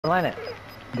Line it.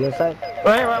 Good side.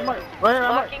 Right here, I'm right here,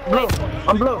 I'm right. Blue.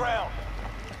 I'm blue.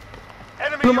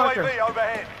 Enemy Blue marker. UAV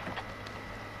overhead.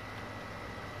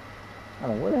 I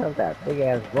don't know where the hell's that big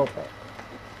ass rope at?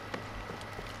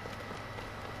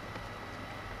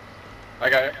 I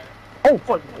got it. Oh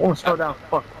fuck! Oh, slow down.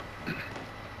 Fuck.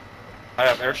 I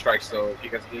have airstrikes, so if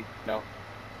you guys need, no.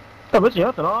 Oh, but you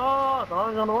nothing. Oh, the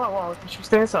orange on the wall. Wow, you should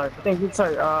stay inside. I think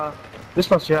inside.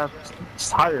 This one should have. It's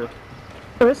higher.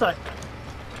 Come inside.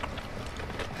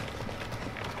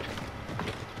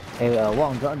 Hey,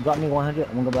 Wong, drop me 100.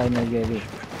 I'm gonna go buy another UAV.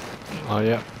 Oh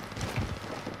yeah.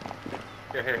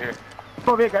 Here.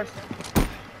 Come over here, guys.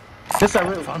 This side.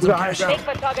 We got higher ground. Take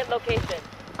my target location.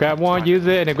 Grab one, use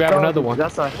it, and then grab another one.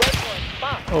 That side. Red one,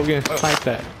 spot. Oh, we're gonna snipe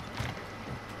that.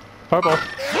 Purple.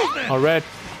 Oh, red.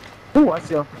 Ooh, I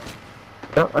see him.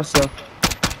 Yep, I see him.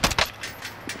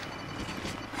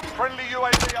 Friendly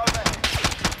UAV overhead.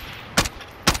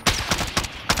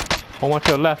 One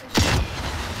to the left.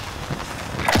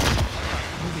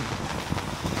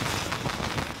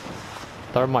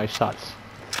 Thermite shots.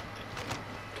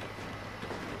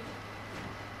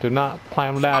 Do not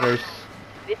climb ladders.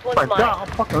 This My one's God, mine. I'm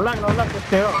fucking lagging on left. This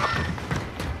thing up.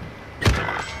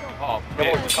 Oh,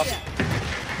 man.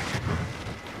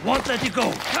 Won't let you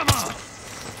go. Come on.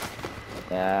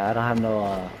 Yeah, I don't have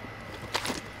no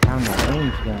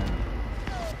range gun.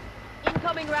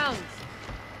 Incoming rounds.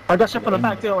 I got shit from the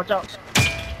back too. Watch out.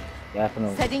 Yeah, from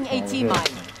the. Setting from AT over mine.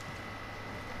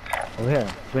 here. Over here,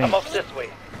 green. I'm off this way.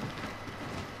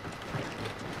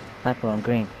 Sniper on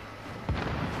green.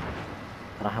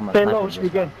 I don't have my Stay sniper. low. We should be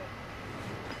good.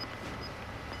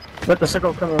 Let the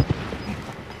circle come in.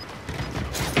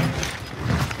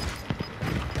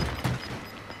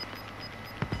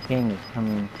 King is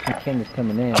coming. King is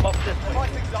coming in. I'm off this way.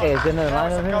 Hey, is there another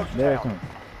line over here? There is one.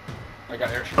 I got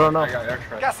airstrike. Oh, no. I got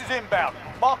airstrike. Gas is inbound.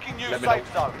 Marking new Let me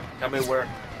safe know. zone. Tell me where.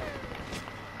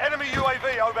 Enemy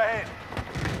UAV overhead.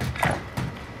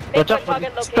 Take Watch my out.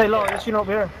 target Stay low. location. Let's shoot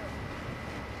over here.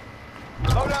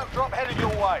 Loadout drop headed your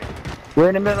way. We're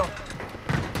in the middle.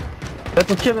 Let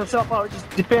them kill themselves out. Just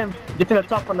defend the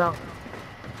top for now.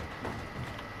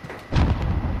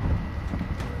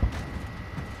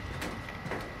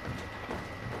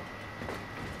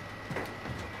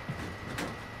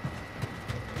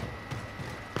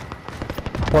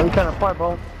 Well, you kind of far,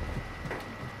 bro.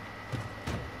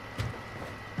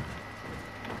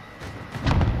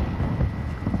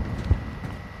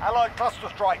 Allied cluster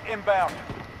strike inbound.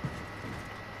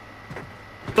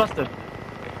 Cluster.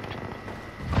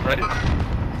 Ready?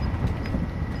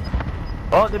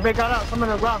 Oh, they break out. Some in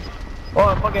the ground.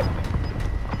 Oh, fuck it.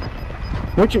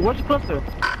 What's your cluster?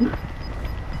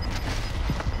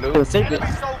 Blue. Save it.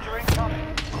 Enemy soldier incoming.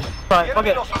 Right, fuck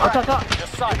it. Lost I'll top. ground. You're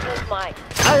safe. This one's mine.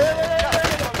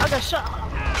 I got shot.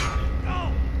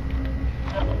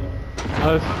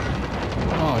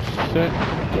 Oh shit.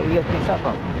 Yeah, we got picked up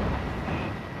from.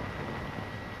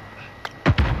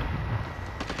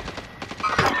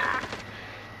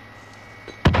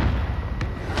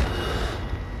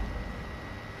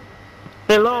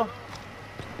 Stay low.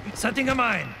 Setting a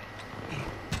mine.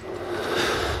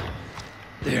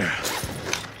 There.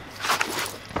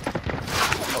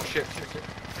 Oh shit.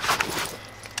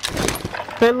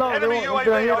 Stay low. Enemy They won't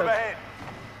UAV hit us. overhead.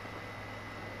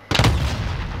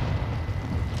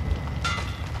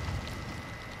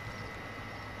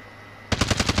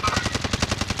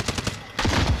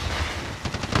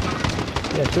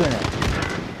 Yeah, doing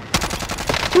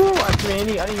it. Ooh,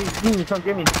 actually, I need you come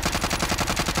get me.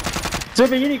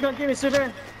 Silver, you need to come get me,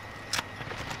 Silver.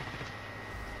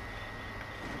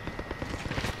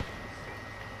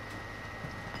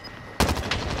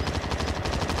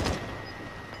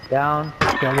 Down.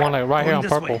 Got one like right here on Going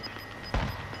this purple. way.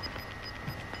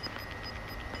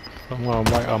 Somewhere on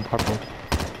right on purple.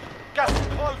 Gas is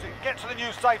closing. Get to the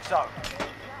new safe zone.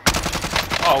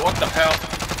 Oh, what the hell?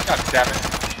 God damn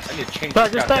it. I need to change No,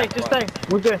 this just goddamn stay. button.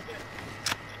 We're good.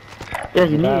 Yeah,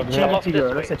 you need to I'm change off it to this your,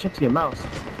 way. let's say, change to your mouse.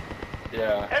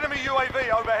 Yeah. Enemy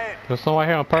UAV overhead. There's someone right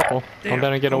here on purple. There. Don't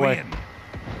let him get Go away. in.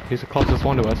 He's the closest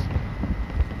one to us.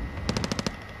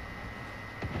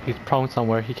 He's prone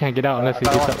somewhere. He can't get out unless he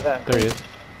gets up. There he is.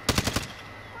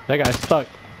 That guy's stuck.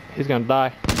 He's gonna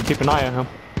die. Keep an eye on him.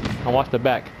 And watch the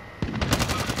back.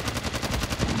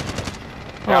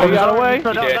 Oh, he got away? You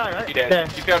fell He down, did. right? He did. Yeah.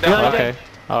 He fell down. Yeah, Okay.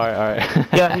 Alright.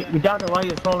 Yeah, we down there while he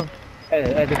was falling.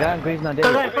 Hey, the guy in green's not Right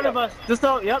dead. in front of us. Just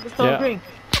all, yep, just all Yeah. green.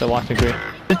 They're watching green.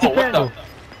 Just Oh, what defend. the?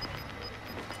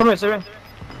 Come here, Silver.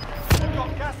 We've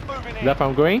got gas moving Is in. that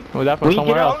from green? Or is that from We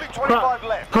somewhere get else? Only 25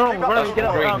 left. Come on, Keep we're up ready the to get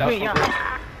up Green, around that's green, from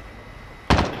yeah.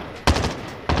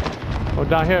 Oh,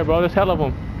 down here, bro. There's hell of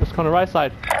them. Let's go on the right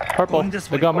side. Purple. Going this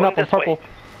They're way. coming up on purple.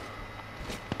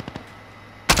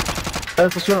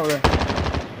 There's a shooter over there.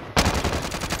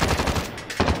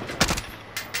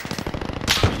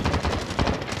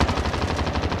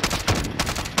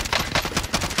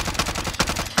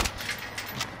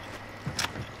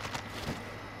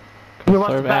 You watch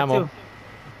the Serve back ammo. too.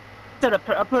 I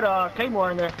put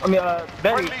Claymore in there. I mean,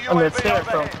 Betty Friendly on the UAV stairs.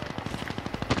 So. overhead.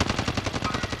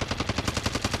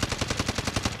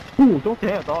 Ooh, don't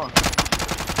care, dog.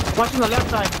 Watch on the left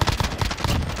side.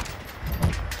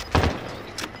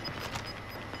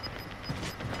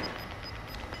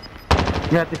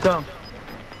 You have to come.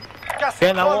 Gas is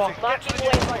Yeah, now closing. walk. Get to the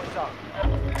new safe zone.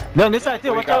 No, this side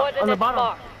too. Watch out on the Coordinates bottom.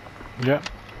 marked. Yeah.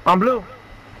 On blue.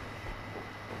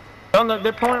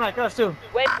 They're pulling like us too.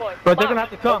 Waypoint. But they're gonna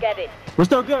marked. have to come. Go get it. We're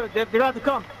still good. They're gonna have to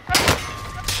come.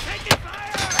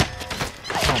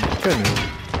 Oh my goodness.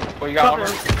 What you got, armor?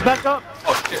 Back up.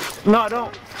 Oh, shit. No, I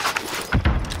don't.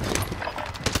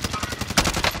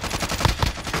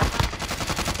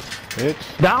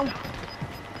 Bitch. Down.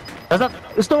 That's not.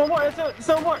 There's still one more. There's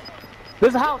still one more.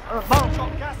 There's a house on the bottom.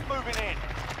 Got gas moving in.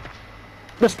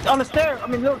 On the stairs. I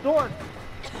mean, little door.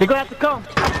 They're gonna have to come.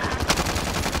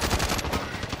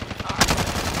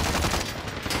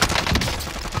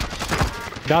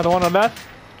 Down the one on the left.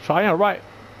 Try on right.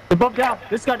 They both down.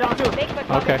 This guy down too. Make the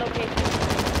target Okay. location.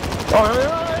 Oh,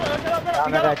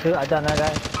 Down that guy too. I done that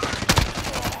guy.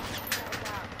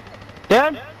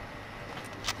 Dan?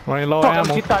 Running low Fuck,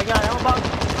 ammo. keep that guy. Ammo box.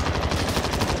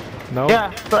 No.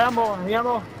 Yeah, so ammo. The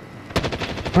ammo.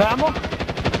 No ammo?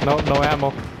 No. No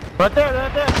ammo. Right there,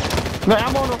 right there. No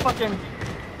ammo, no fucking.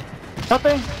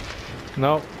 Nothing.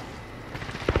 No.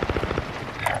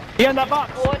 He in that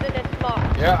box. Coordinates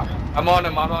marked. Yeah. I'm on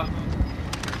him. I'm on.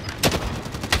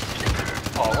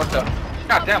 Oh, what the?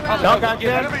 God damn, how the No, hell God did you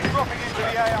get damn. him? Enemy dropping into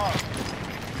the AR.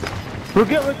 We're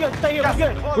good. Stay here, Gas we're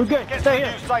is good. closing. We're good. Get to Stay the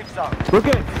here. new safe zone. We're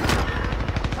good.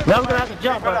 Now we're gonna have to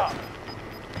jump, Keep it but. up.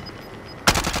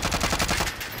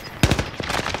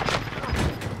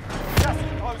 Gas is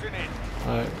closing in.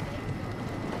 Alright.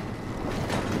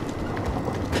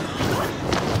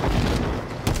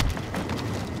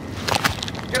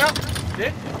 Get up.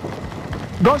 Shit.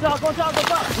 Go down.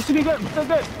 We should be good. We're still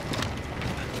good.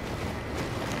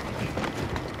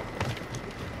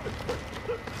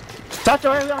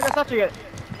 Satchel, we don't got Satchel yet.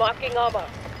 Marking armor.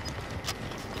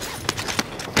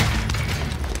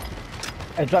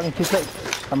 Hey, drop me 2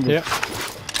 plates. I'm good. Yeah.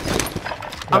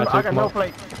 I Got got no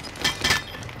plate.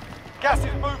 Gas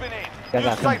is moving in. Yeah, New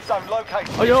got safe zone located.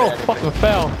 Oh yo, fucking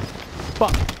fell.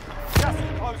 Fuck. Gas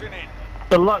is closing in.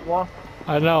 Good luck, Wall.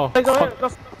 I know. Hey, go ahead.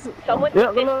 Fuck. Go. Someone Yeah,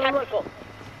 is look. tactical.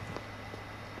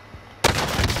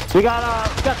 We got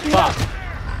 3 Fuck. out.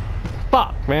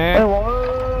 Fuck, Hey, man.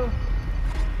 Wall.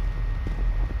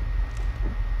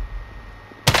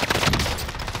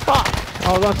 Fuck.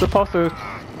 I was not supposed to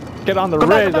get on the Go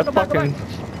back, ridge. go That back, go fucking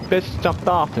bitch jumped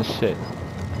off and shit.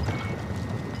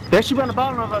 They should be on the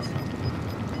bottom of us.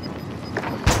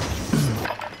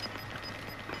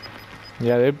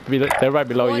 Yeah, they're right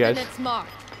below you guys. Coordinates marked.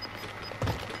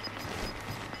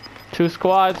 2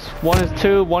 squads. 1 is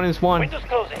 2, 1 is 1. Windows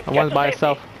closing. And 1's by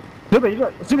itself. Zuby,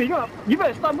 you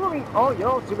better stop moving. Oh,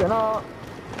 yo, Zuby, no.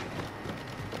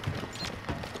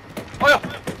 Oh, yeah.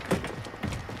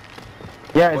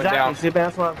 Yeah, Went exactly. down. Zuby,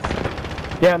 that's what.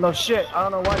 Yeah, no shit. I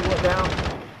don't know why you went down.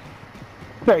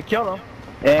 You better kill him.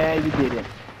 Yeah, you did it.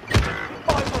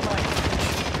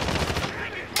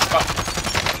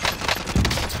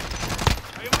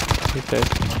 He's dead.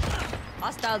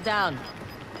 Hostile down.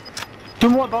 2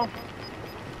 more, bro.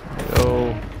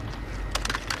 Oh.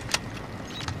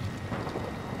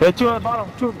 There's 2 on the bottom.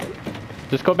 2.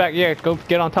 Just go back. Yeah, go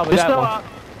get on top of It's that still one. out.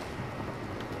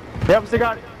 Yep, still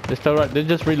got it. They're still right. They're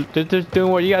just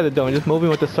doing what you guys are doing. Just moving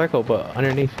with the circle, but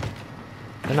underneath.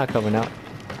 They're not coming out.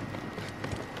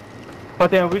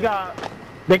 But then they're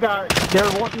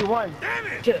 1v1.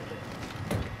 Shit.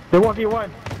 They're 1v1.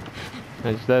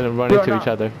 And just let them run They're into not. each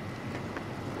other.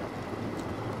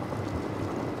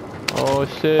 Oh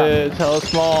shit, it's hella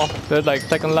small. They're like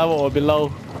 2nd level or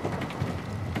below.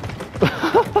 This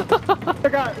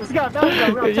guy down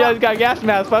there. Yeah, it's got gas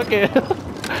mask, fuck it.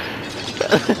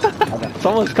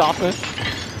 Someone's coughing.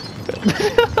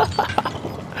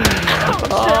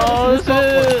 Oh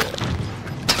shit.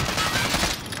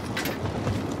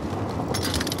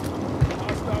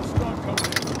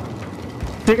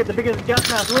 The biggest gas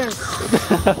mask wins.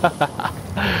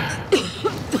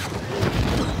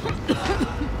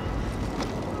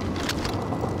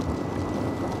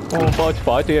 Oh,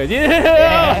 fudge, yeah.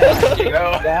 Yeah! You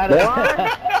know. Got it.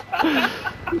 What?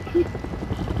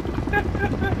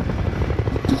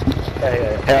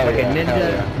 Hell Hell like yeah, a ninja,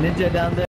 hell yeah. ninja down there.